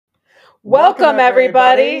Welcome,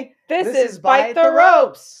 everybody. This is Bite the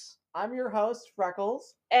Ropes. I'm your host,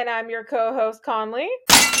 Freckles. And I'm your co-host, Conley.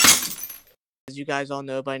 As you guys all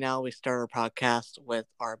know by now, we start our podcast with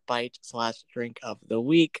our bite/drink of the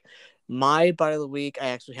week. My bite of the week, I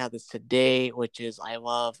actually had this today, which is I'm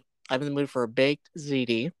in the mood for a baked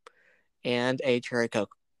ziti and a cherry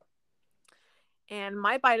Coke. And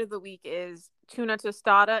my bite of the week is tuna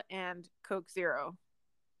tostada and Coke Zero.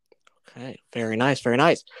 Okay, very nice, very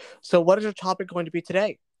nice. So what is our topic going to be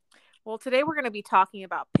today? Well, today we're going to be talking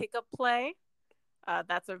about pickup play.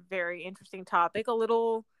 That's a very interesting topic. A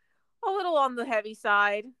little on the heavy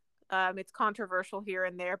side. It's controversial here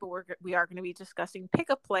and there, but we are going to be discussing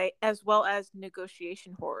pickup play as well as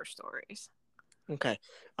negotiation horror stories. Okay,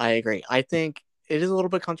 I agree. I think it is a little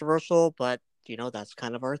bit controversial, but that's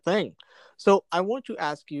kind of our thing. So I want to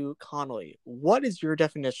ask you, Conley, what is your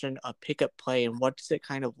definition of pickup play and what does it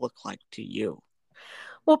kind of look like to you?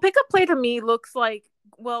 Well, pickup play to me looks like,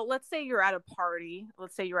 well, let's say you're at a party.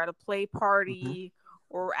 Let's say you're at a play party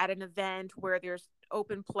or at an event where there's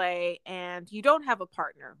open play and you don't have a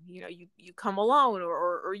partner. You come alone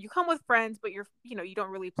or you come with friends, but you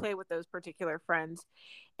don't really play with those particular friends.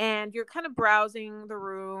 And you're kind of browsing the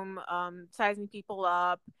room, sizing people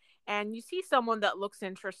up. And you see someone that looks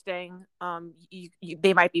interesting.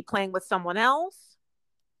 They might be playing with someone else,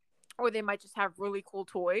 or they might just have really cool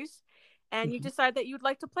toys. And you decide that you'd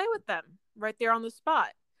like to play with them right there on the spot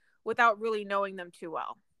without really knowing them too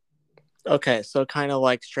well. Okay, so kind of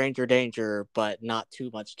like stranger danger, but not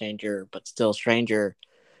too much danger, but still stranger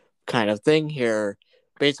kind of thing here.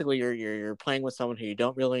 Basically, you're playing with someone who you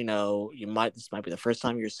don't really know. This might be the first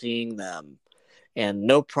time you're seeing them, and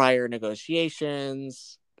no prior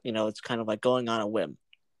negotiations. It's kind of like going on a whim.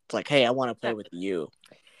 It's like, hey, I want to play with you.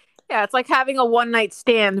 Yeah, it's like having a one night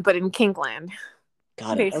stand, but in Kinkland.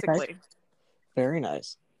 Got it. Basically. Okay. Very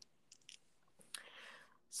nice.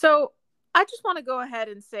 So I just want to go ahead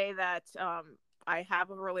and say that I have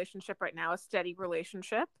a relationship right now, a steady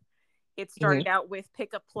relationship. It started out with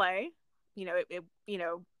pickup play.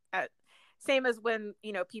 Same as when,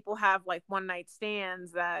 people have like one night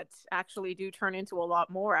stands that actually do turn into a lot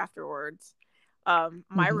more afterwards.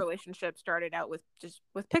 My relationship started out with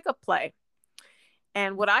pickup play.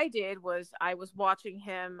 And what I did was I was watching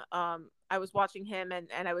him and I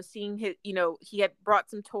was seeing his, he had brought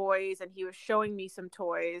some toys and he was showing me some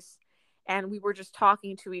toys and we were just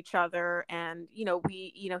talking to each other. And,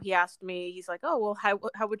 he asked me, he's like, oh, well,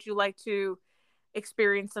 how would you like to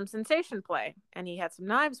experience some sensation play? And he had some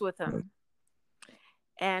knives with him.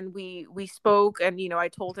 And we spoke and, I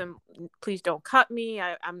told him, please don't cut me.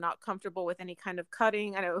 I'm not comfortable with any kind of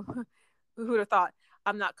cutting. I know who would have thought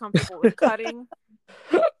I'm not comfortable with cutting.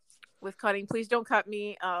 Please don't cut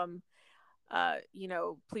me.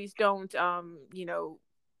 Please don't,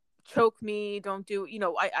 choke me. Don't do,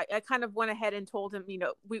 I kind of went ahead and told him,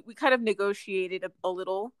 we kind of negotiated a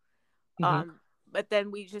little. But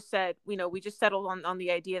then we just said, we just settled on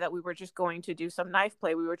the idea that we were just going to do some knife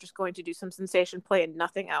play. We were just going to do some sensation play and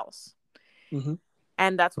nothing else.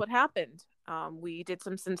 And that's what happened. We did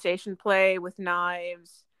some sensation play with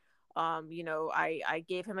knives. I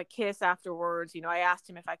gave him a kiss afterwards. I asked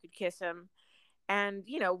him if I could kiss him. And,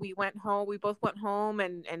 we went home. We both went home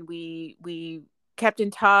and we kept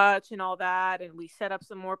in touch and all that. And we set up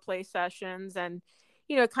some more play sessions and,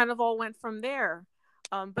 it kind of all went from there.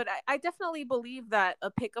 But I definitely believe that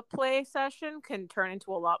a pickup play session can turn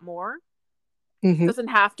into a lot more. Doesn't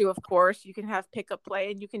have to, of course. You can have pickup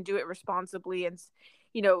play and you can do it responsibly and,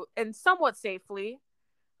 and somewhat safely.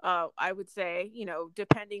 I would say,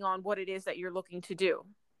 depending on what it is that you're looking to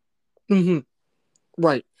do.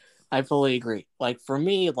 Right. I fully agree. Like for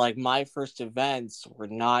me, like my first events were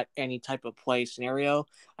not any type of play scenario.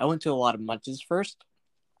 I went to a lot of munches first.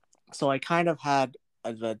 So I kind of had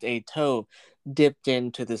a toe dipped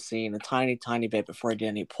into the scene a tiny, tiny bit before I did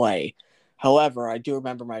any play. However, I do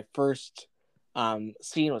remember my first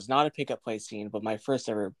scene was not a pickup play scene, but my first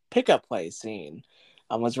ever pickup play scene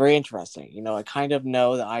was very interesting. I kind of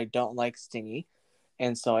know that I don't like stingy.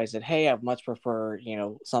 And so I said, hey, I'd much prefer,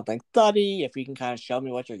 something thuddy. If you can kind of show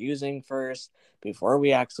me what you're using first before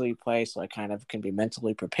we actually play so I kind of can be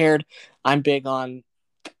mentally prepared. I'm big on,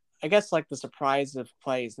 I guess, like the surprise of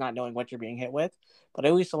play is not knowing what you're being hit with. But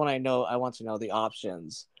at least when I want to know the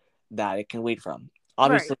options that it can lead from.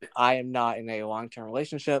 Obviously, right. I am not in a long-term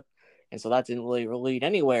relationship. And so that didn't really lead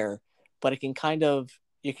anywhere. But it can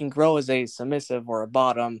you can grow as a submissive or a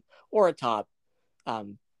bottom or a top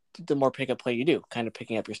the more pickup play you do, kind of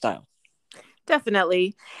picking up your style.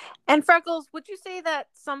 Definitely. And Freckles, would you say that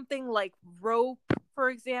something like rope for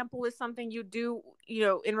example, is something you do,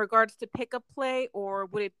 in regards to pickup play, or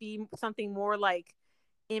would it be something more like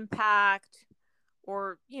impact,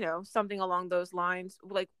 or something along those lines?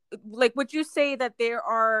 Like would you say that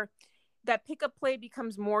that pickup play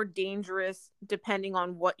becomes more dangerous depending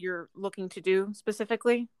on what you're looking to do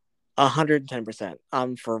specifically? 110%.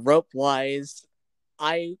 For rope wise,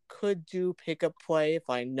 I could do pickup play if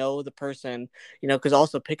I know the person, because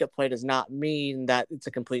also pickup play does not mean that it's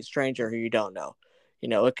a complete stranger who you don't know.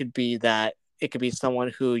 It could be that it could be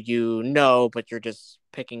someone who you know, but you're just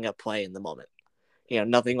picking up play in the moment.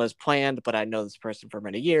 Nothing was planned, but I know this person for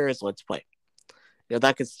many years. Let's play.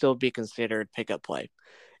 That could still be considered pickup play.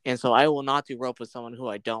 And so I will not do rope with someone who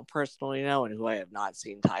I don't personally know and who I have not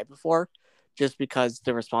seen tie before, just because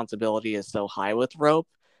the responsibility is so high with rope,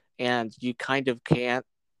 and you kind of can't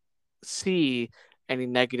see any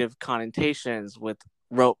negative connotations with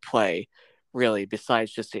rope play, really,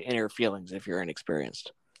 besides just the inner feelings if you're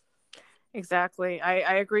inexperienced. Exactly.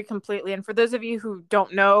 I agree completely. And for those of you who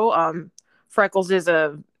don't know, Freckles is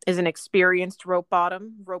an experienced rope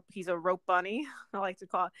bottom. He's a rope bunny, I like to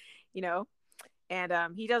call it,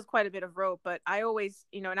 and he does quite a bit of rope, but I always,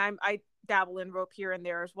 and I dabble in rope here and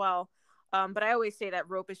there as well. But I always say that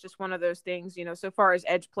rope is just one of those things, so far as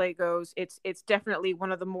edge play goes, it's definitely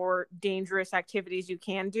one of the more dangerous activities you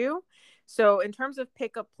can do. So in terms of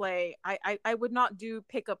pickup play, I would not do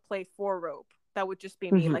pickup play for rope. That would just be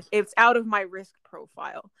me. Mm-hmm. Like, it's out of my risk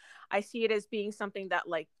profile. I see it as being something that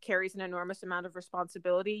like carries an enormous amount of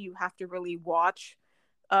responsibility. You have to really watch.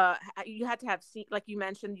 You had to have seen, like you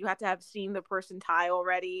mentioned, you had to have seen the person tie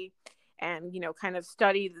already, and kind of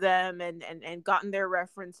studied them and gotten their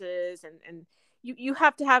references, and you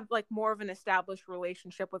have to have like more of an established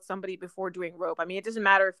relationship with somebody before doing rope. I mean, it doesn't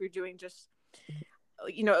matter if you're doing just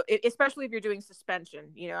especially if you're doing suspension,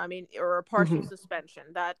 or a partial Mm-hmm. suspension.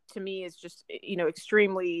 That to me is just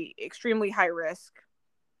extremely extremely high risk.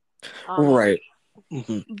 Right.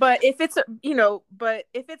 Mm-hmm. But if it's but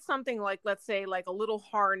if it's something like, let's say, like a little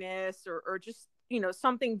harness, or just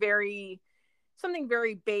something very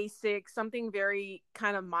basic, something very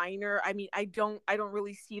kind of minor, I mean, I don't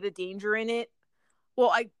really see the danger in it.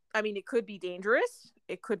 Well, I mean, it could be dangerous.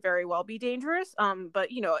 It could very well be dangerous. But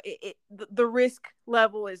the risk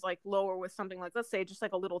level is like lower with something like, let's say, just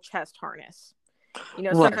like a little chest harness.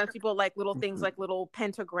 Right. Sometimes people like little things Mm-hmm. like little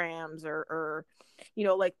pentagrams, or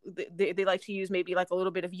like they like to use maybe like a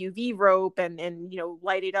little bit of UV rope, and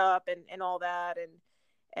light it up, and all that,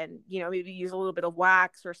 and maybe use a little bit of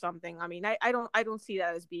wax or something. I mean, I don't see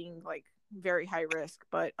that as being like very high risk,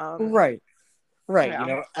 but Right. Right.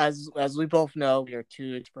 yeah. As we both know, we are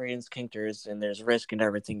two experienced kinkers, and there's risk in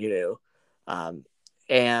everything you do.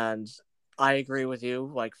 And I agree with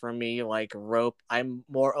you. Like for me, like rope, I'm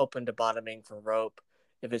more open to bottoming for rope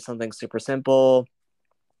if it's something super simple,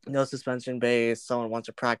 no suspension base, someone wants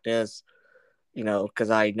to practice, because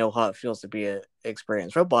I know how it feels to be an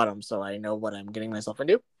experienced rope bottom, so I know what I'm getting myself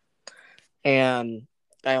into. And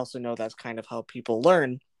I also know that's kind of how people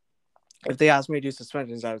learn. If they ask me to do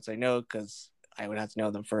suspensions, I would say no, because I would have to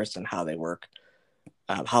know them first and how they work,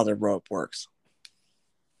 how the rope works.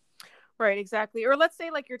 Right, exactly. Or let's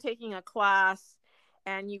say like you're taking a class,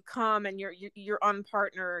 and you come and you're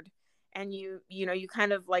unpartnered, and you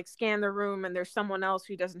kind of like scan the room, and there's someone else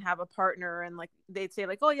who doesn't have a partner, and like they'd say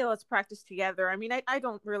like, oh yeah, let's practice together. I mean, I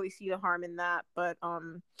don't really see the harm in that, but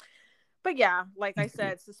yeah, like I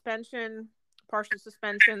said, suspension, partial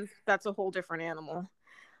suspensions, that's a whole different animal.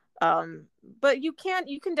 But you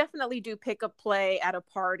can definitely do pickup play at a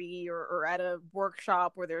party, or at a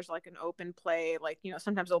workshop where there's like an open play. Like,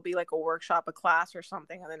 sometimes there'll be like a workshop, a class or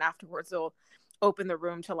something, and then afterwards they'll open the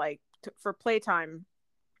room to like for playtime.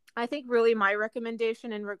 I think really my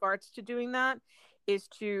recommendation in regards to doing that is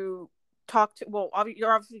to talk to, well,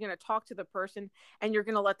 you're obviously going to talk to the person, and you're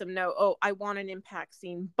going to let them know, oh, I want an impact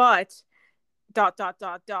scene, but dot dot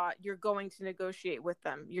dot dot, you're going to negotiate with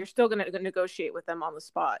them. You're still going to negotiate with them on the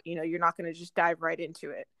spot. You're not going to just dive right into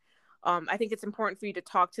it. I think it's important for you to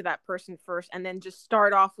talk to that person first, and then just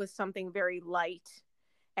start off with something very light,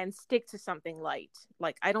 and stick to something light.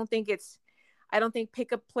 Like, I don't think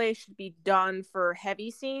pickup play should be done for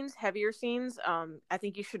heavier scenes. I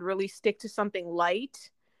think you should really stick to something light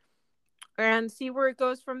and see where it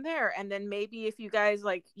goes from there. And then maybe if you guys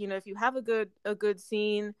like, if you have a good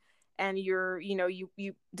scene, and you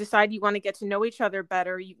decide you want to get to know each other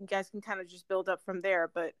better, you guys can kind of just build up from there.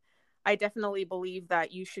 But I definitely believe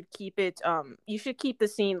that you should keep the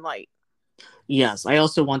scene light. Yes, I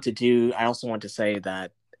also want to say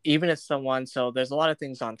that even if someone, so there's a lot of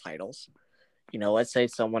things on titles. Let's say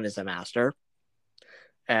someone is a master.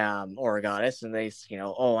 or a goddess, and they,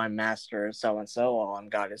 oh, I'm master so and so, oh, I'm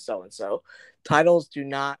goddess so and so. Titles do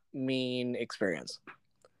not mean experience,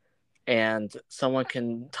 and someone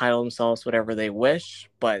can title themselves whatever they wish,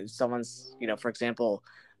 but someone's, for example,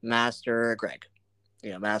 Master Greg,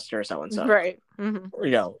 Master so and so, Right.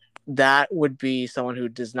 that would be someone who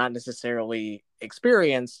does not necessarily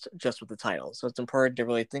experienced just with the title. So it's important to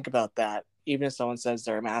really think about that. Even if someone says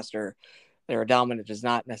they're a master, they're a dominant, does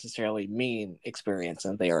not necessarily mean experience,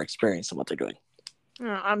 and they are experienced in what they're doing.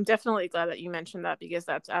 I'm definitely glad that you mentioned that, because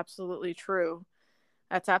that's absolutely true.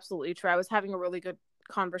 That's absolutely true. I was having a really good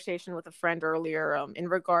conversation with a friend earlier, in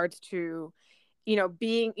regards to,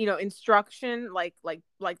 being, instruction, like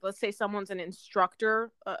let's say someone's an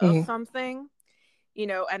instructor of something,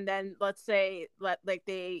 and then let's say like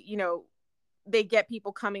they get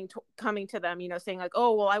people coming to them, saying like,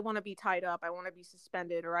 oh, well, I want to be tied up, I want to be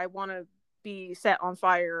suspended, or I want to be set on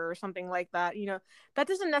fire or something like that. That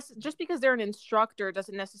doesn't just because they're an instructor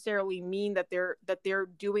doesn't necessarily mean that they're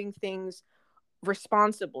doing things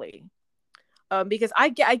responsibly. Because I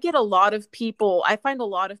get a lot of people. I find a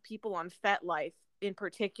lot of people on FetLife in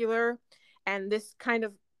particular, and this kind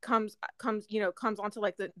of comes onto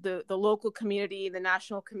like the local community, the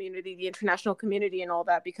national community, the international community, and all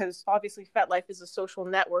that, because obviously FetLife is a social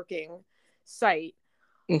networking site.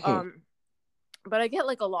 But I get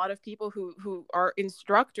like a lot of people who are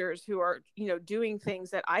instructors who are doing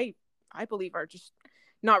things that I believe are just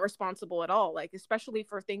not responsible at all, like especially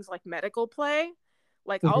for things like medical play.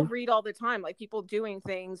 Like I'll read all the time like people doing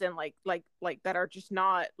things and like that are just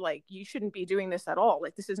not, like, you shouldn't be doing this at all,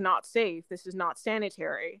 like this is not safe, this is not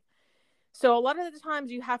sanitary. So a lot of the times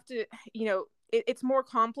you have to, it's more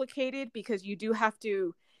complicated, because you do have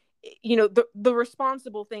to, the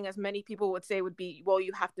responsible thing, as many people would say, would be, well,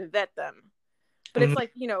 you have to vet them. But it's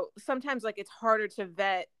like, sometimes like it's harder to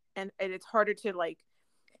vet, and it's harder to like,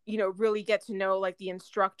 really get to know like the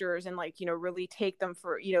instructors, and like, really take them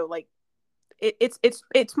for, like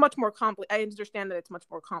it's much more complicated. I understand that it's much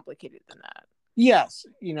more complicated than that. Yes,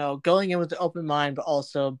 going in with an open mind, but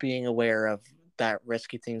also being aware of that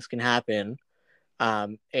risky things can happen.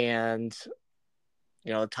 And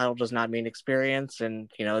the title does not mean experience,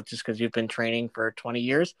 and just because you've been training for 20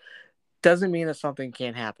 years doesn't mean that something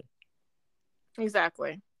can't happen.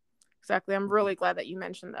 Exactly. I'm really glad that you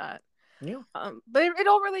mentioned that. Yeah. But it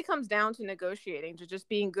all really comes down to negotiating, to just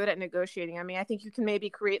being good at negotiating. I mean, I think you can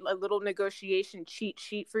maybe create a little negotiation cheat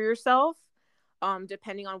sheet for yourself,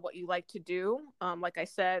 depending on what you like to do. Like I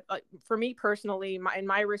said, for me personally, in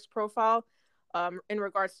my risk profile, in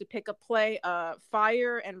regards to pick up play,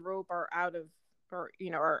 fire and rope are out of, or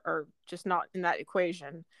are just not in that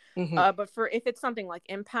equation. But if it's something like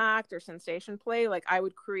impact or sensation play, like I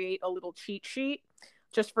would create a little cheat sheet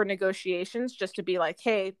just for negotiations, just to be like,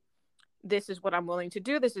 hey, this is what I'm willing to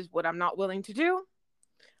do, this is what I'm not willing to do,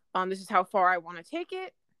 this is how far I want to take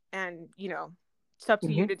it, and it's up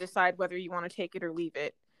to you to decide whether you want to take it or leave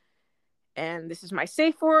it. And this is my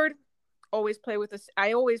safe word. I always play with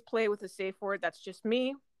a safe word. That's just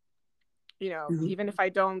me. Even if I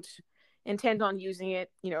don't intend on using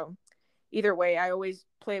it, either way, I always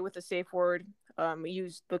play with a safe word.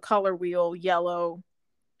 Use the color wheel: yellow,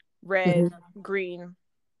 red, green,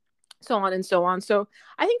 so on and so on. So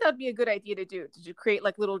I think that'd be a good idea to create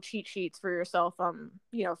like little cheat sheets for yourself,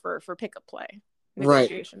 for pickup play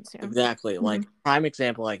negotiations. Right. Yeah. Exactly. Like prime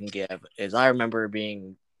example I can give is I remember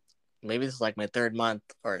being, maybe this is like my third month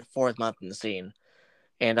or fourth month in the scene,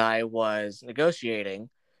 and I was negotiating,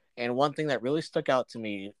 and one thing that really stuck out to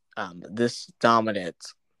me, this dominant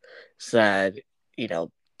said,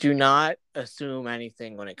 do not assume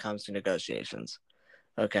anything when it comes to negotiations.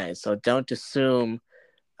 Okay, so don't assume,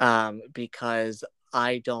 because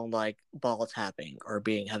I don't like ball tapping or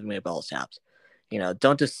having my balls tapped.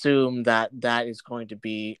 Don't assume that is going to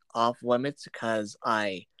be off limits, because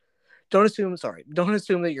don't assume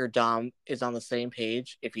that your dom is on the same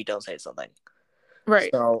page if you don't say something.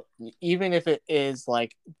 Right. So even if it is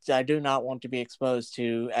like, I do not want to be exposed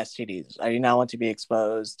to STDs. I do not want to be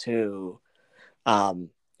exposed to,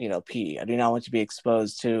 P. I do not want to be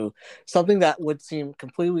exposed to something that would seem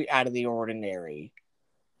completely out of the ordinary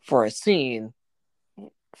for a scene.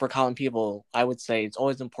 For common people, I would say it's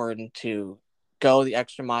always important to go the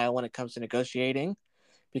extra mile when it comes to negotiating,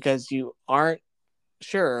 because you aren't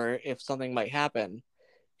sure if something might happen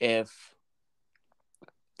if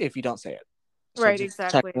you don't say it. So right. just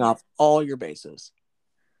Exactly. checking off all your bases.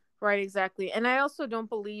 Right. Exactly. And I also don't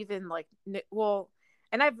believe in like,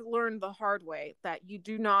 and I've learned the hard way that you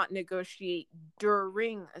do not negotiate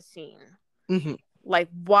during a scene. Like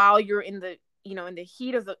while you're in the in the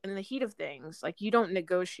heat of things, like, you don't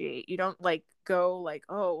negotiate. You don't like go like,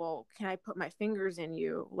 oh, well, can I put my fingers in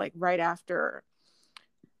you, like, right after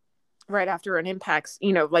an impact,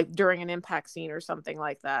 like during an impact scene or something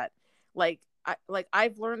like that.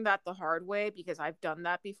 I've learned that the hard way, because I've done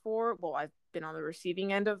that before. Well, I've been on the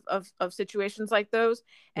receiving end of situations like those.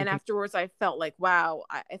 And Mhm. afterwards I felt like, wow,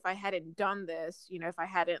 if I hadn't done this, if I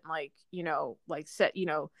hadn't, like, like set,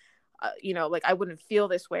 like, I wouldn't feel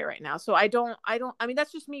this way right now. So I mean,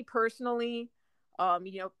 that's just me personally.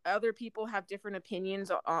 Other people have different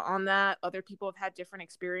opinions on that. Other people have had different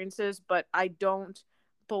experiences, but I don't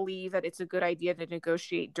believe that it's a good idea to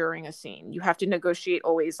negotiate during a scene. You have to negotiate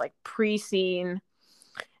always, like, pre-scene,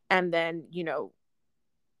 and then,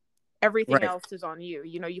 everything Right. else is on you.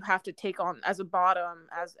 You have to take on, as a bottom,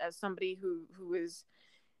 as somebody who is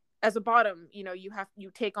as a bottom,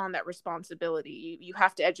 you take on that responsibility. You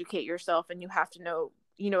have to educate yourself, and you have to know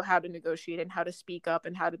how to negotiate and how to speak up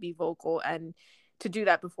and how to be vocal, and to do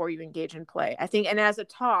that before you engage in play, I think. And as a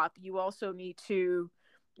top, you also need to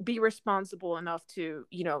be responsible enough to,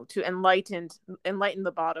 to enlighten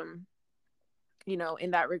the bottom,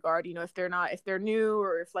 in that regard. If they're new,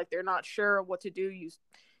 or if, like, they're not sure what to do, you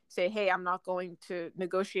say, hey, I'm not going to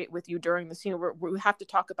negotiate with you during the scene. We have to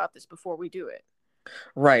talk about this before we do it.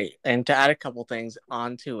 Right. And to add a couple things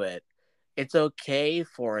onto it, it's okay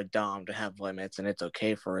for a dom to have limits, and it's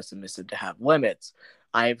okay for a submissive to have limits.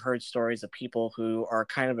 I've heard stories of people who are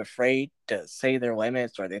kind of afraid to say their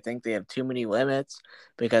limits, or they think they have too many limits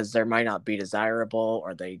because they might not be desirable,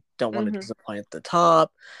 or they don't want to Mm-hmm. disappoint the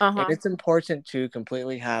top. And Uh-huh. it's important to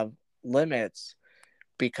completely have limits,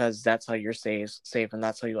 because that's how you're safe, and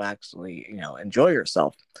that's how you actually, enjoy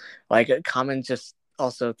yourself. Like, a common just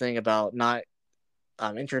also thing about not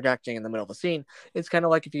interjecting in the middle of a scene. It's kind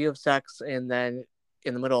of like if you have sex, and then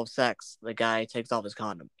in the middle of sex, the guy takes off his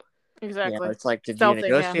condom. Exactly. It's like, did you Stealthing,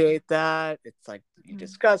 yeah. negotiate that? It's like, did you Mm-hmm.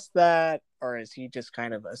 discuss that? Or is he just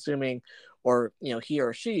kind of assuming, or, he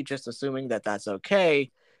or she just assuming that that's okay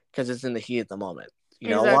because it's in the heat of the moment?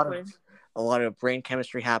 Exactly. A lot of brain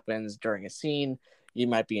chemistry happens during a scene. You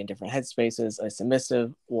might be in different headspaces. A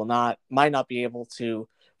submissive might not be able to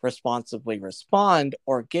responsibly respond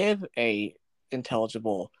or give a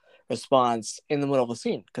intelligible response in the middle of a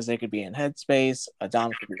scene, because they could be in headspace, a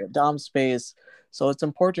dom could be in dom space. So it's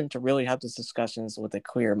important to really have these discussions with a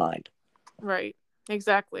clear mind. Right.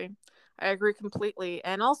 Exactly. I agree completely.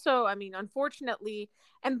 And also, I mean, unfortunately,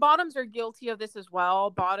 and bottoms are guilty of this as well.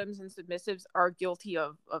 Bottoms and submissives are guilty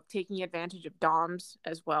of taking advantage of doms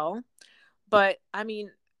as well. But I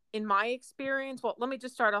mean, in my experience, well, let me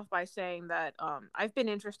just start off by saying that I've been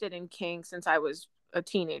interested in kink since I was a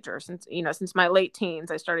teenager. Since my late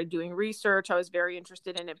teens, I started doing research. I was very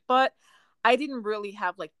interested in it, but I didn't really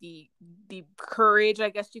have, like, the courage, I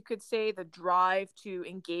guess you could say, the drive to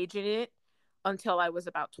engage in it until I was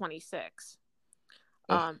about 26.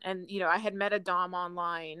 And I had met a dom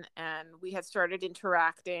online, and we had started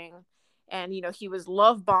interacting, and he was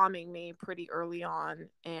love bombing me pretty early on.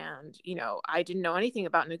 And I didn't know anything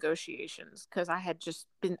about negotiations, because I had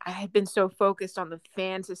been so focused on the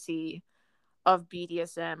fantasy of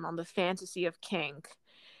BDSM, on the fantasy of kink.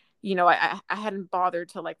 I hadn't bothered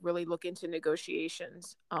to, like, really look into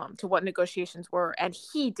negotiations, to what negotiations were, and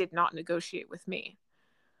he did not negotiate with me.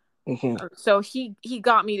 Mm-hmm. So he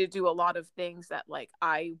got me to do a lot of things that, like,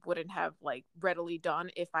 I wouldn't have, like, readily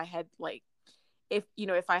done if I had, like, if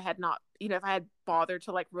I had not, if I had bothered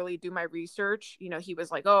to, like, really do my research. He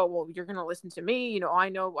was like, oh, well, you're gonna listen to me, I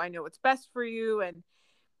know what's best for you. And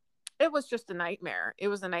it was just a nightmare. It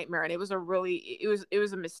was a nightmare, and it was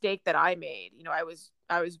a mistake that I made. I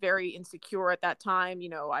was very insecure at that time.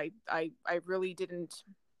 I really didn't,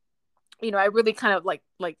 I really kind of like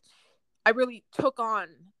I really took on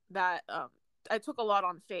that. I took a lot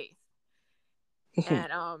on faith.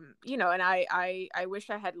 And and I wish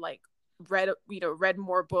I had, like, read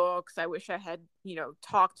more books. I wish I had,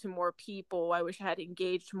 talked to more people. I wish I had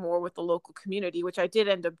engaged more with the local community, which I did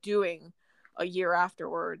end up doing a year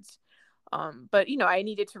afterwards. But I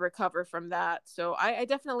needed to recover from that. So I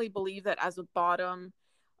definitely believe that as a bottom,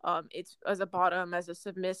 as a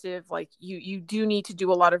submissive, like, you do need to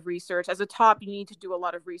do a lot of research. As a top, you need to do a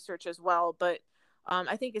lot of research as well. But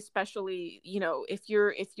I think, especially, if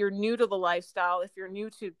you're new to the lifestyle, if you're new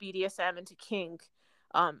to BDSM and to kink,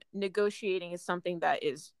 negotiating is something that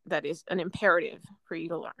is an imperative for you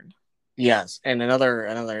to learn. Yes, and another,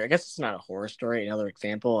 I guess it's not a horror story. Another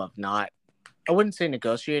example of not, I wouldn't say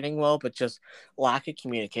negotiating well, but just lack of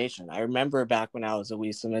communication. I remember back when I was a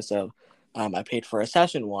wee submissive, I paid for a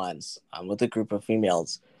session once with a group of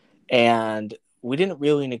females, and we didn't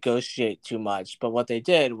really negotiate too much. But what they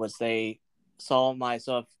did was they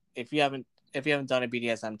if you haven't done a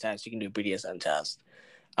BDSM test, you can do a BDSM test.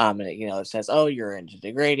 And it says, oh, you're into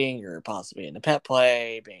degrading, you're possibly into pet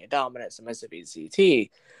play, being a dominant, submissive, ECT.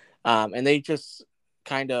 And they just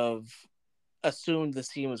kind of assumed the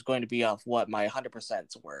scene was going to be off what my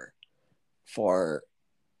 100% were for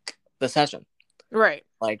the session. Right.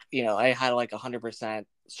 Like, I had like 100%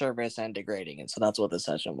 service and degrading. And so that's what the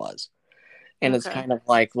session was. And It's kind of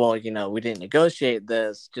like, well, we didn't negotiate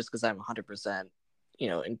this just because I'm 100%,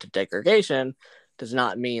 into degradation does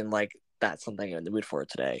not mean like that's something I'm in the mood for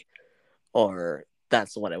today, or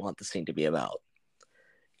that's what I want the scene to be about.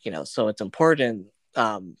 So it's important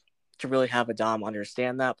to really have a Dom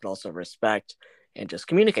understand that, but also respect and just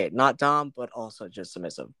communicate. Not Dom, but also just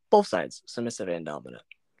submissive. Both sides, submissive and dominant.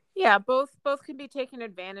 Yeah, both can be taken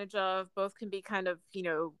advantage of. Both can be kind of,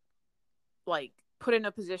 like put in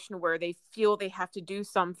a position where they feel they have to do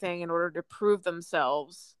something in order to prove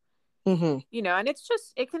themselves. Mm-hmm. And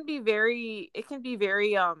it can be very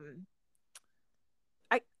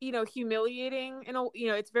humiliating,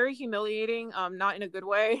 it's very humiliating, not in a good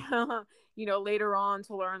way. Later on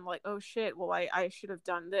to learn like, oh shit, well, I should have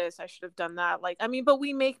done this, I should have done that. Like, I mean, but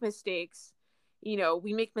we make mistakes,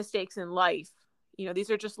 we make mistakes in life.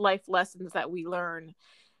 These are just life lessons that we learn.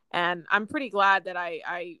 And I'm pretty glad that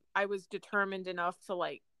I was determined enough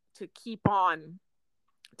to keep on,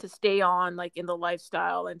 to stay on like in the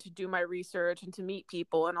lifestyle, and to do my research and to meet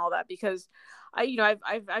people and all that, because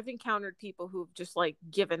I've encountered people who've just like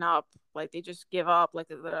given up, like they just give up, like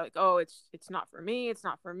they're like, oh, it's not for me, it's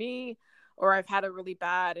not for me. Or I've had a really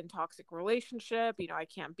bad and toxic relationship, I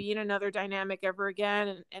can't be in another dynamic ever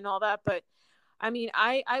again, and all that. But I mean,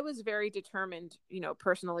 I was very determined,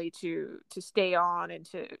 personally to stay on, and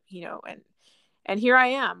to, and here I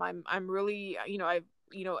am. I'm really, I've,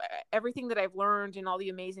 everything that I've learned and all the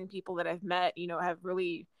amazing people that I've met, have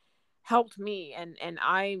really helped me, and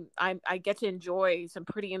I get to enjoy some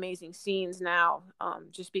pretty amazing scenes now,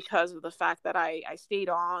 just because of the fact that I stayed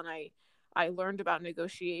on. I learned about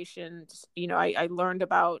negotiations, I learned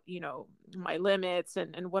about, my limits,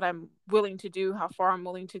 and what I'm willing to do, how far I'm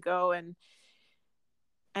willing to go, and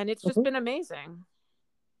it's just been amazing.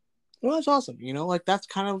 Well, that's awesome. Like that's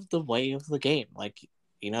kind of the way of the game. Like,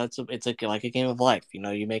 it's like a game of life.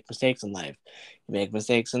 You make mistakes in life. You make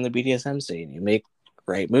mistakes in the BDSM scene. You make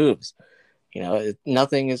great moves.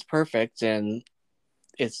 Nothing is perfect, and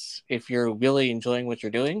if you're really enjoying what you're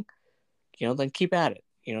doing, then keep at it.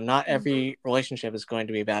 Not every relationship is going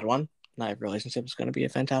to be a bad one. Not every relationship is going to be a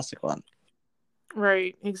fantastic one.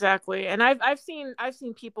 Right, exactly. And I've seen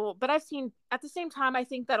people, but I've seen at the same time, I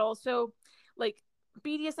think that also like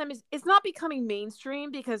BDSM is not becoming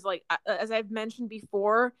mainstream, because like as I've mentioned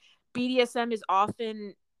before, BDSM is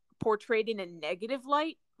often portrayed in a negative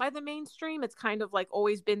light by the mainstream. It's kind of like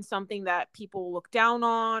always been something that people look down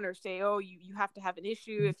on, or say, oh, you have to have an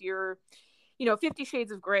issue if you're, 50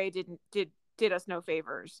 Shades of Grey did us no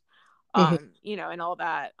favors, and all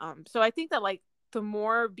that. So I think that like the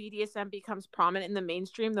more BDSM becomes prominent in the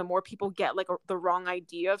mainstream, the more people get like the wrong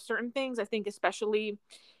idea of certain things. I think especially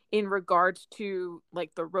in regards to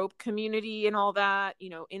like the rope community and all that,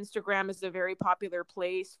 Instagram is a very popular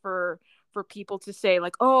place for people to say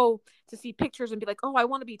like, oh, to see pictures and be like, oh, I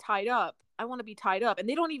want to be tied up. I want to be tied up. And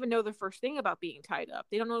they don't even know the first thing about being tied up.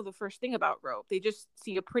 They don't know the first thing about rope. They just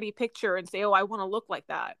see a pretty picture and say, oh, I want to look like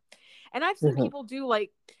that. And I've seen people do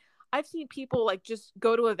like, I've seen people like just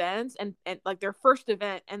go to events and like their first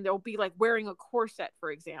event, and they'll be like wearing a corset, for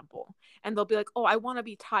example. And they'll be like, oh, I want to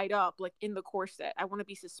be tied up like in the corset. I want to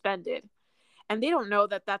be suspended. And they don't know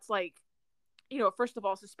that that's like, first of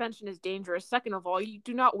all, suspension is dangerous. Second of all, you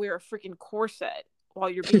do not wear a freaking corset while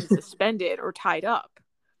you're being suspended or tied up.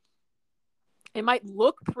 It might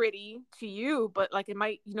look pretty to you, but like it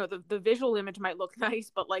might, the visual image might look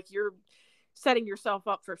nice, but like you're setting yourself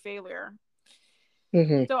up for failure.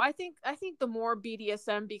 So I think the more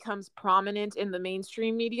BDSM becomes prominent in the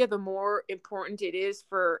mainstream media, the more important it is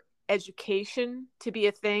for education to be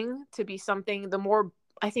a thing, to be something. The more,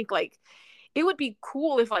 I think, like it would be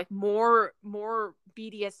cool if like more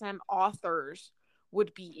BDSM authors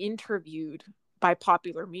would be interviewed by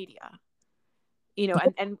popular media,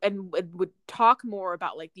 and would talk more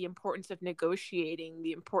about like the importance of negotiating,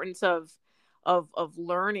 the importance of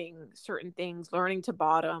learning certain things, learning to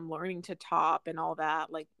bottom, learning to top, and all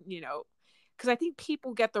that. Like, because I think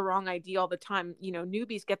people get the wrong idea all the time.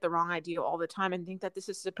 Newbies get the wrong idea all the time and think that this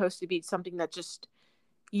is supposed to be something that just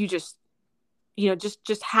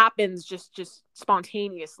happens just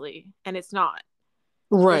spontaneously, and it's not.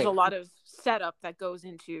 Right. There's a lot of setup that goes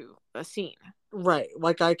into a scene. Right.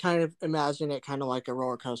 Like I kind of imagine it kind of like a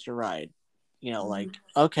roller coaster ride. Like,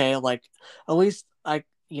 okay, like, at least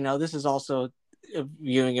this is also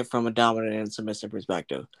viewing it from a dominant and submissive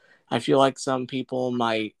perspective. I feel like some people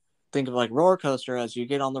might think of like roller coaster as you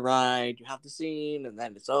get on the ride, you have the scene, and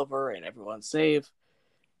then it's over and everyone's safe,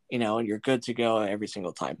 and you're good to go every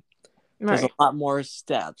single time. There's a lot more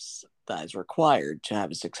steps that is required to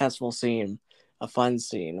have a successful scene, a fun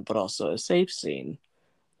scene, but also a safe scene,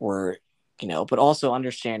 where, but also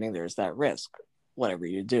understanding there's that risk, whatever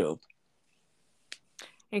you do.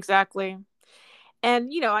 Exactly.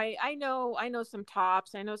 And I know some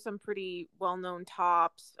tops. I know some pretty well-known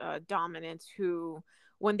tops, dominants, who,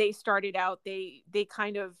 when they started out, they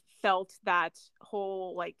kind of felt that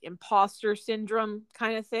whole like imposter syndrome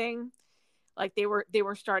kind of thing. Like they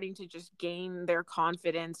were starting to just gain their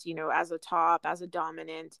confidence, as a top, as a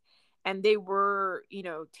dominant, and they were,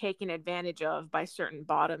 taken advantage of by certain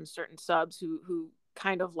bottoms, certain subs who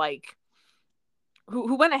kind of like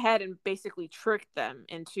who went ahead and basically tricked them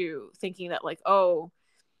into thinking that, like, oh,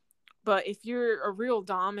 but if you're a real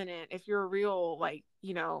dominant, if you're a real, like,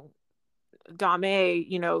 dame,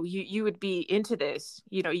 you would be into this,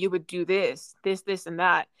 you would do this and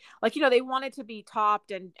that. Like, they wanted to be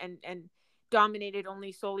topped and dominated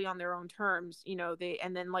only solely on their own terms,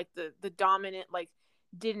 and then like the dominant, like,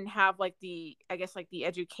 didn't have like the, I guess, like the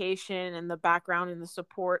education and the background and the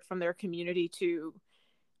support from their community to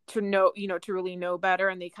know, to really know better,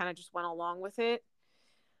 and they kind of just went along with it.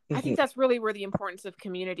 I think that's really where the importance of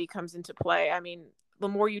community comes into play. I mean, the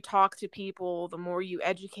more you talk to people, the more you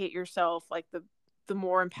educate yourself, like the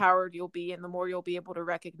more empowered you'll be, and the more you'll be able to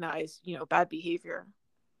recognize, bad behavior.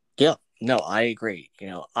 Yeah, no, I agree.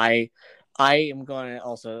 I am going to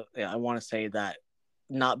also, I want to say that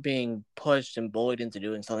not being pushed and bullied into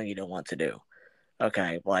doing something you don't want to do.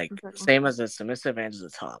 Okay, like, same as a submissive and as a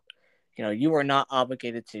top. You are not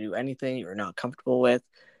obligated to do anything you're not comfortable with,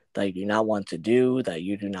 that you do not want to do, that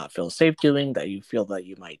you do not feel safe doing, that you feel that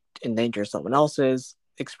you might endanger someone else's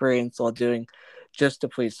experience while doing, just to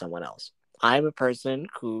please someone else. I'm a person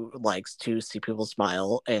who likes to see people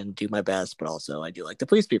smile and do my best, but also I do like to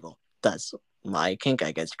please people. That's my kink,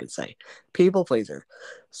 I guess you could say. People pleaser.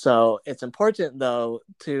 So it's important, though,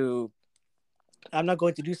 I'm not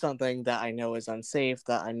going to do something that I know is unsafe,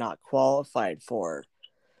 that I'm not qualified for,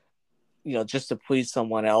 just to please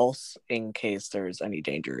someone else in case there's any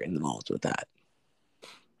danger involved with that.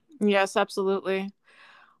 Yes, absolutely.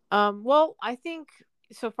 Well, I think,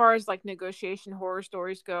 so far as like negotiation horror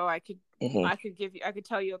stories go, I could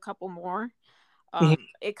tell you a couple more.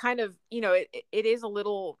 It kind of, it is a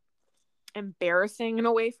little embarrassing in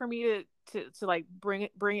a way for me to like bring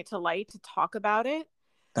it to light, to talk about it.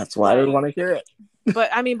 That's why I want to hear it.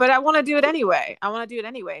 But I want to do it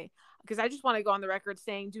anyway. Because I just want to go on the record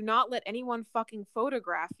saying, do not let anyone fucking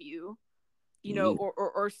photograph you,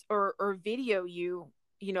 or video you,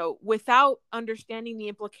 without understanding the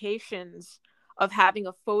implications of having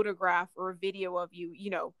a photograph or a video of you,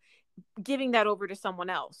 giving that over to someone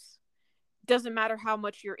else. Doesn't matter how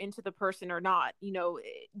much you're into the person or not.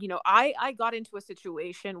 I got into a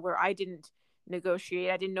situation where I didn't negotiate.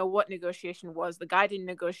 I didn't know what negotiation was. The guy didn't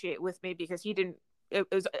negotiate with me because it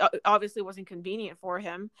was obviously wasn't convenient for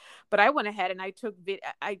him. But I went ahead and I took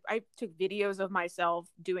videos of myself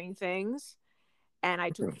doing things, and I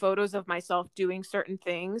took photos of myself doing certain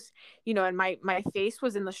things, and my face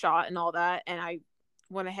was in the shot and all that, and I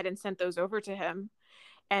went ahead and sent those over to him.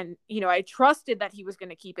 And I trusted that he was going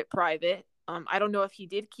to keep it private. I don't know if he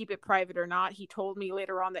did keep it private or not. He told me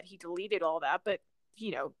later on that he deleted all that, but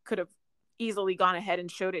could have easily gone ahead and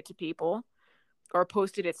showed it to people or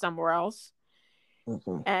posted it somewhere else.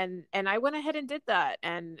 And I went ahead and did that,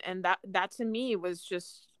 and that to me was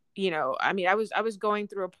just, I mean, I was going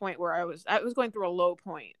through a point where I was going through a low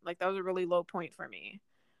point. Like, that was a really low point for me.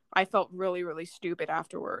 I felt really, really stupid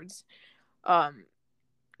afterwards.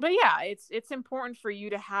 But yeah, it's important for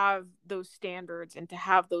you to have those standards and to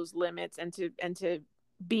have those limits, and to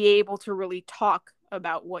be able to really talk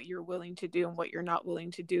about what you're willing to do and what you're not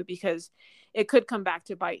willing to do, because it could come back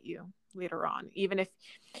to bite you later on. Even if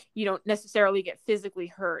you don't necessarily get physically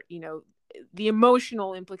hurt, the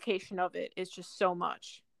emotional implication of it is just so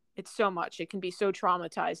much. It's so much. It can be so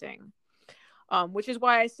traumatizing. Which is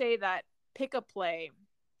why I say that pickup play,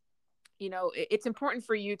 it's important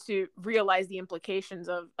for you to realize the implications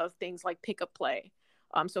of things like pickup play,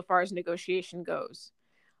 so far as negotiation goes.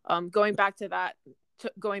 Going back to that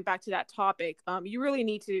topic, you really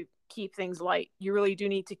need to keep things light. You really do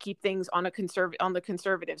need to keep things on the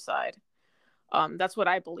conservative side. That's what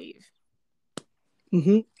I believe.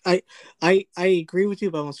 I agree with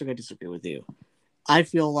you, but I'm also going to disagree with you. I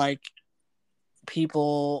feel like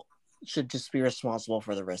people should just be responsible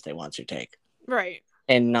for the risk they want to take. Right.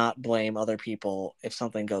 and not blame other people if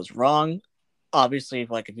something goes wrong. Obviously, if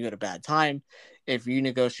you had a bad time, if you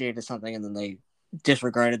negotiated something and then they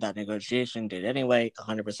disregarded that negotiation, did anyway,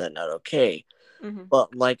 100% not okay. Mm-hmm.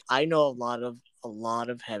 But like I know a lot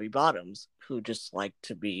of heavy bottoms who just like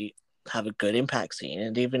to have a good impact scene,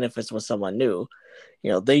 and even if it's with someone new,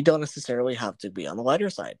 they don't necessarily have to be on the lighter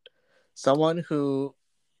side. Someone who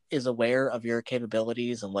is aware of your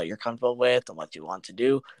capabilities and what you're comfortable with and what you want to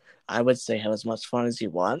do, I would say have as much fun as you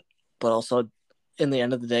want, but also in the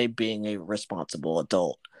end of the day, being a responsible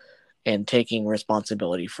adult and taking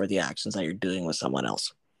responsibility for the actions that you're doing with someone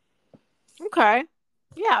else. Okay.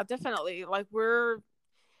 Yeah, definitely. Like we're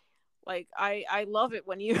like I love it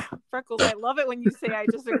when you Freckles, I love it when you say I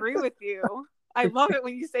disagree with you. I love it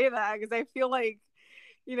when you say that because I feel like,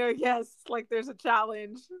 yes, like there's a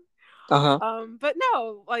challenge. Uh-huh. But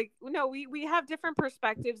no, like no, we have different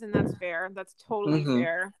perspectives and that's fair. That's totally Mm-hmm.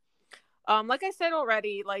 fair. Like I said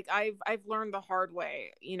already, like I've learned the hard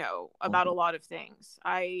way, about a lot of things.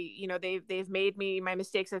 They've made me, my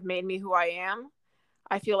mistakes have made me who I am.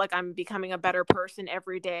 I feel like I'm becoming a better person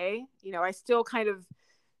every day. I still kind of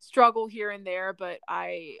struggle here and there, but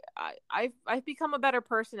I've become a better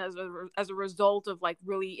person as a result of like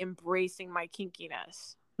really embracing my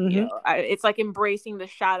kinkiness. Mm-hmm. It's like embracing the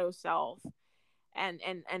shadow self and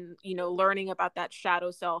learning about that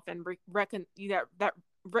shadow self and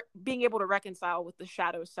being able to reconcile with the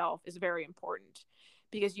shadow self is very important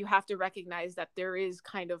because you have to recognize that there is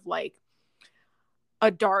kind of like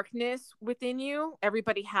a darkness within you.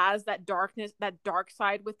 Everybody has that darkness, that dark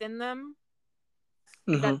side within them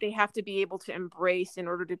Mm-hmm. that they have to be able to embrace in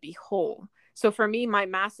order to be whole. So for me, my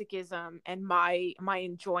masochism and my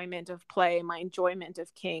enjoyment of play, my enjoyment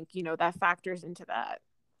of kink, that factors into that.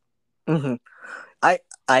 Mm-hmm.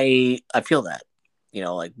 I feel that.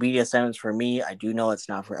 Like BDSM is for me. I do know it's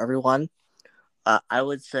not for everyone. I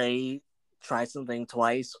would say try something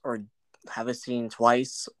twice or have a scene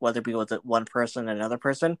twice, whether it be with one person and another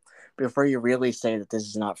person, before you really say that this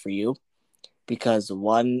is not for you. Because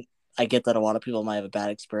one, I get that a lot of people might have a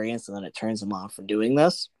bad experience and then it turns them off from doing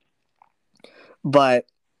this. But,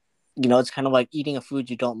 it's kind of like eating a food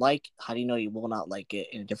you don't like. How do you know you will not like it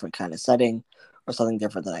in a different kind of setting or something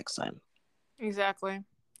different the next time? Exactly.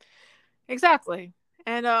 Exactly.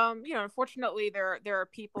 And unfortunately there are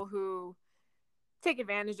people who take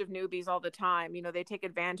advantage of newbies all the time. They take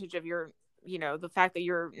advantage of your, the fact that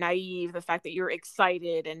you're naive, the fact that you're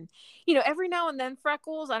excited. And, every now and then,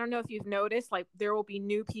 Freckles, I don't know if you've noticed, like there will be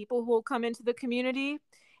new people who will come into the community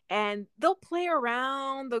and they'll play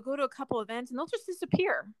around, they'll go to a couple events and they'll just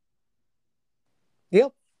disappear.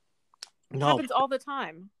 Yep. It No, happens all the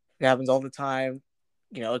time. it happens all the time.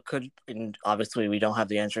 It could, and obviously we don't have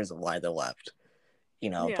the answers of why they left,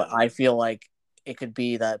 but Yeah. I feel like it could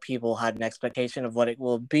be that people had an expectation of what it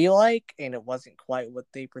will be like and it wasn't quite what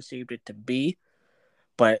they perceived it to be.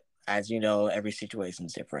 But as you know, every situation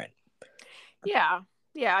is different. Yeah.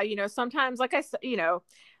 Yeah. Sometimes, like I said,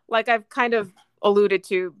 like I've kind of alluded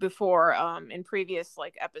to before, in previous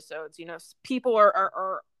like episodes, people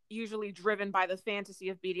are usually driven by the fantasy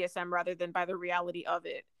of BDSM rather than by the reality of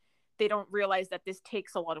it. They don't realize that this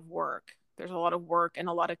takes a lot of work. There's a lot of work and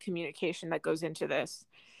a lot of communication that goes into this.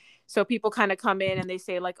 So people kind of come in and they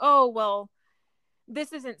say like, oh, well,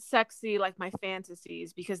 this isn't sexy like my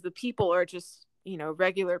fantasies because the people are just,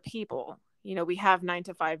 regular people. We have 9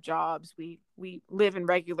 to 5 jobs. We live in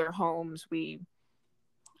regular homes.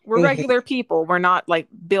 We're regular people. We're not like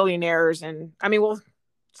billionaires. And I mean, well,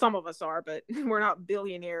 some of us are, but we're not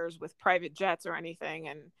billionaires with private jets or anything.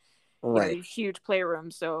 And, Right. these huge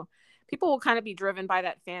playrooms. So people will kind of be driven by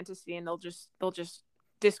that fantasy and they'll just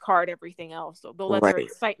discard everything else. So they'll let their Right.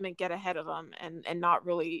 excitement get ahead of them and not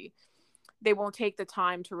really, they won't take the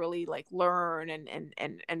time to really like learn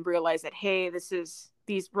and realize that, hey,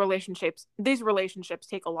 these relationships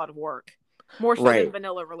take a lot of work, more so than Right.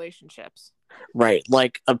 vanilla relationships. Right.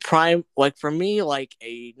 Like a prime, like for me, like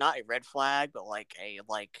a, not a red flag, but like a,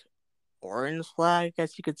 like orange flag, I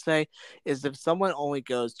guess you could say, is if someone only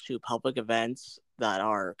goes to public events that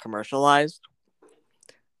are commercialized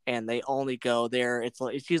and they only go there. It's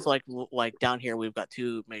usually like down here we've got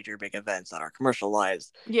two major big events that are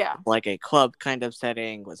commercialized, Yeah. like a club kind of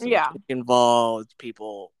setting with some Yeah. kink involved.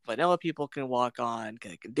 Vanilla people can walk on,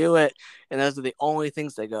 they can do it, and those are the only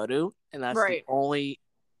things they go to, and that's the Right. only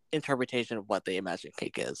interpretation of what they imagine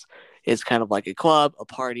kink is. It's kind of like a club, a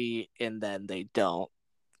party, and then they don't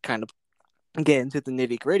kind of get into the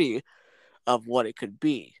nitty gritty of what it could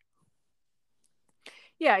be.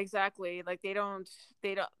 Yeah, exactly. Like they don't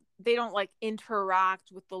like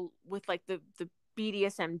interact with like the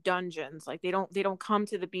BDSM dungeons. Like they don't come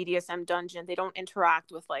to the BDSM dungeon. They don't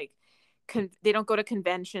interact with like they don't go to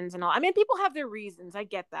conventions and all. I mean, people have their reasons. I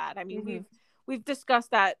get that. I mean, we've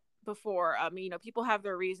discussed that before. You know, people have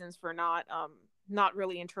their reasons for not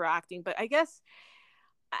really interacting, but I guess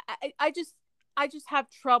I just have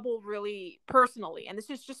trouble really personally, and this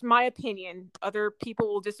is just my opinion. Other people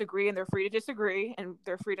will disagree, and they're free to disagree, and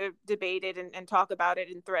they're free to debate it and talk about it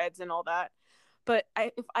in threads and all that. But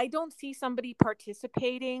if I don't see somebody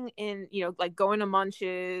participating in, you know, like going to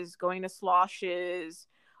munches, going to sloshes,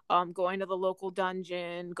 going to the local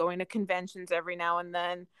dungeon, going to conventions every now and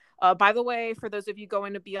then. By the way, for those of you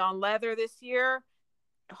going to Beyond Leather this year,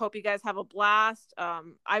 hope you guys have a blast.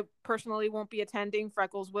 I personally won't be attending.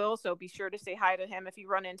 Freckles will, so be sure to say hi to him if you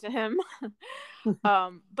run into him.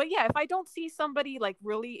 But yeah, if I don't see somebody like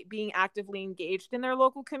really being actively engaged in their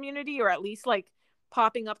local community, or at least like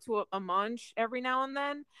popping up to a munch every now and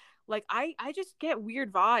then, like I just get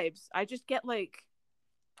weird vibes. I just get like,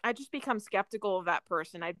 I just become skeptical of that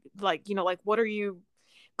person. I like, you know, like, what are you,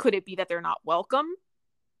 could it be that they're not welcome,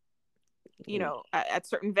 you know, at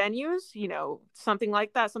certain venues, you know, something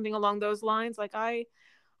like that, something along those lines. Like I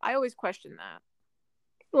always question that.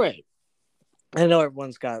 Right. I know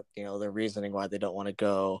everyone's got, you know, their reasoning why they don't want to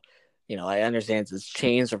go. You know, I understand it's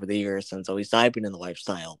changed over the years since always diving in the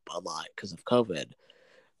lifestyle a lot because of COVID.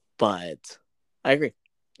 But I agree.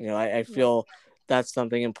 You know, I feel that's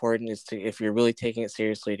something important, is to, if you're really taking it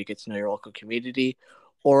seriously, to get to know your local community,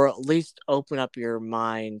 or at least open up your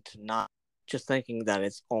mind to not just thinking that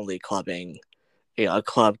it's only clubbing, you know, a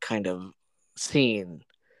club kind of scene,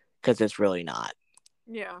 because it's really not.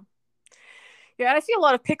 Yeah. Yeah, I see a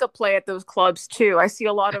lot of pickup play at those clubs too. I see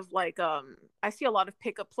a lot of like I see a lot of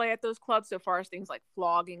pickup play at those clubs, so far as things like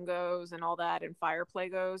flogging goes and all that, and fire play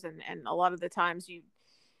goes, and a lot of the times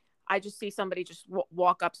I just see somebody just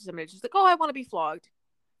walk up to somebody just like, "Oh, I want to be flogged."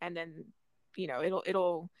 And then, you know,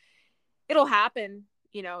 it'll happen,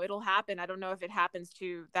 you know, it'll happen. I don't know if it happens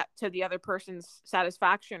to the other person's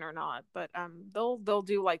satisfaction or not, but they'll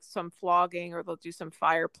do like some flogging, or they'll do some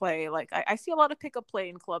fire play. Like I see a lot of pickup play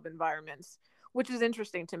in club environments, which is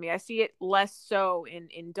interesting to me. I see it less so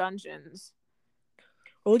in dungeons,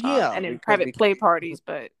 Well, yeah, and in private play parties,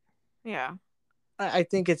 but yeah. I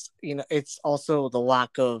think it's, you know, it's also the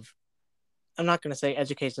lack of, I'm not going to say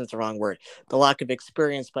education is the wrong word, the lack of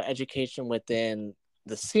experience, but education within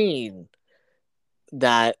the scene,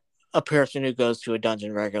 that a person who goes to a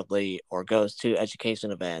dungeon regularly, or goes to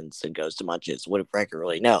education events and goes to munches, would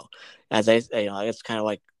regularly know. As I say, you know, it's kind of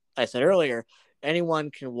like I said earlier,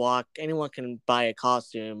 anyone can buy a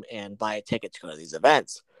costume and buy a ticket to go to these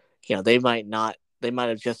events. You know, they might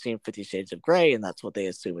have just seen 50 Shades of Grey, and that's what they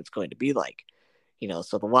assume it's going to be like. You know,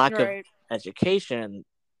 so the lack of education,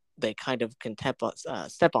 they kind of can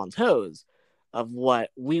step on toes of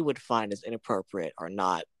what we would find as inappropriate or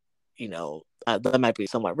not. You know, that might be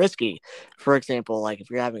somewhat risky. For example, like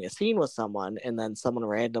if you're having a scene with someone, and then someone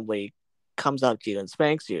randomly comes up to you and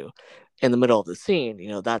spanks you in the middle of the scene, you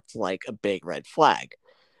know, that's like a big red flag.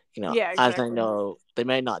 You know, Yeah, exactly. as I know, they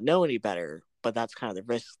may not know any better, but that's kind of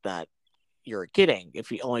the risk that you're getting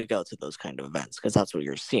if you only go to those kind of events, because that's what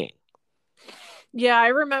you're seeing. Yeah, I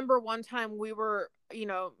remember one time we were, you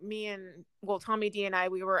know, Tommy D and I,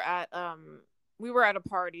 we were at a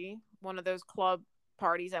party, one of those club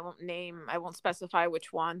parties. I won't specify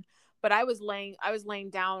which one, but I was laying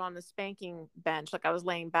down on the spanking bench, like I was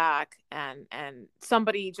laying back, and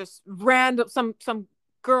somebody just some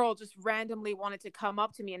girl just randomly wanted to come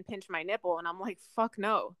up to me and pinch my nipple, and I'm like, fuck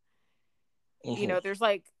no. You know, there was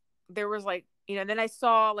like, you know, and then I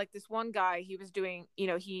saw like this one guy, he was doing, you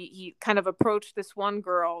know, he kind of approached this one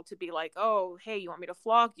girl to be like, "Oh, hey, you want me to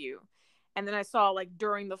flog you?" And then I saw like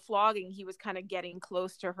during the flogging, he was kind of getting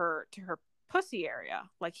close to her pussy area.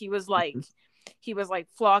 Like he was like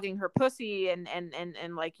flogging her pussy, and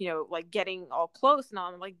like, you know, like getting all close. And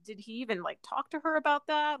I'm like, did he even like talk to her about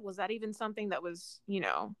that? Was that even something that was, you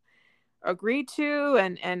know, agreed to?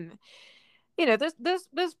 And you know,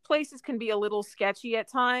 those places can be a little sketchy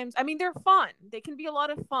at times. I mean, they're fun. They can be a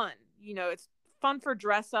lot of fun. You know, it's fun for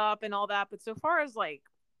dress up and all that. But so far as like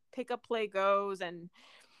pickup play goes, and,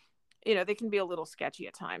 you know, they can be a little sketchy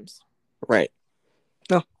at times. Right.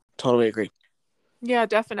 No, totally agree. Yeah,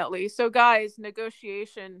 definitely. So guys,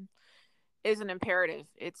 negotiation is an imperative.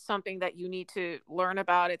 It's something that you need to learn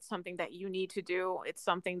about. It's something that you need to do. It's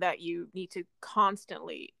something that you need to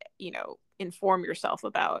constantly, you know, inform yourself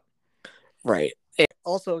about. Right. And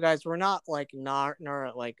also, guys, we're not like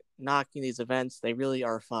knocking these events. They really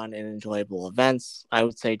are fun and enjoyable events. I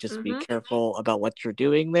would say just be careful about what you're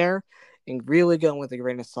doing there, and really go with a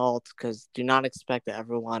grain of salt, because do not expect that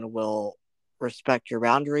everyone will respect your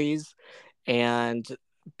boundaries, and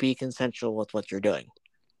be consensual with what you're doing.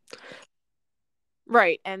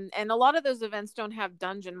 Right. And a lot of those events don't have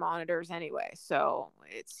dungeon monitors anyway, so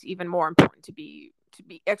it's even more important to be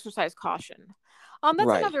exercise caution.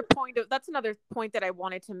 Right. That's another point that I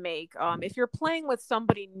wanted to make. If you're playing with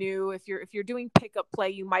somebody new, if you're doing pickup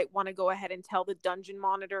play, you might want to go ahead and tell the dungeon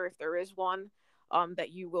monitor, if there is one,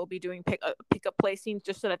 that you will be doing pickup play scenes,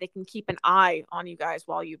 just so that they can keep an eye on you guys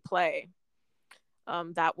while you play.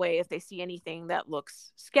 That way, if they see anything that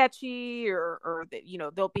looks sketchy, or that,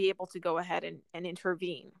 they'll be able to go ahead and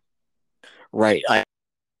intervene. Right.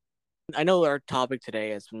 I know our topic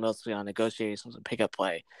today is mostly on negotiations and pickup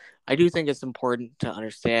play. I do think it's important to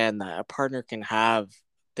understand that a partner can have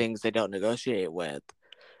things they don't negotiate with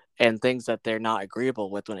and things that they're not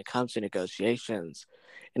agreeable with when it comes to negotiations.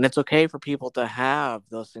 And it's okay for people to have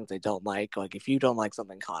those things they don't like. Like if you don't like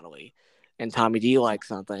something, Connolly, and Tommy D likes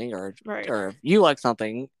something, or Right. or if you like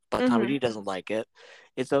something but Tommy Mm-hmm. D doesn't like it,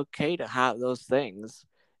 it's okay to have those things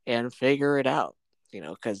and figure it out.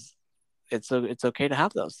 Because it's okay to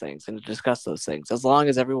have those things and to discuss those things as long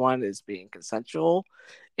as everyone is being consensual,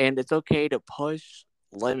 and it's okay to push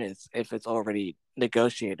limits if it's already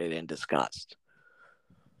negotiated and discussed.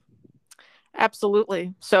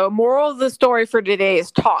 Absolutely. So, moral of the story for today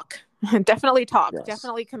is talk. Definitely talk. Yes.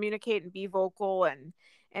 Definitely communicate and be vocal,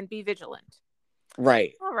 and be vigilant.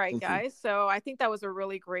 Right. All right, Mm-hmm. guys. So I think that was a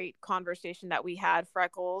really great conversation that we had,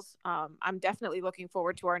 Freckles. I'm definitely looking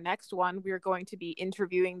forward to our next one. We're going to be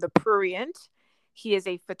interviewing the Prurient. He is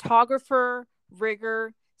a photographer,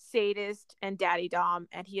 rigger, sadist, and daddy dom,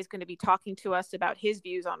 and he is going to be talking to us about his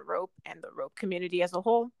views on rope and the rope community as a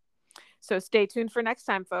whole. So stay tuned for next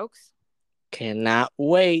time, folks. Cannot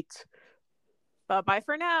wait. Bye-bye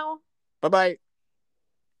for now. Bye-bye.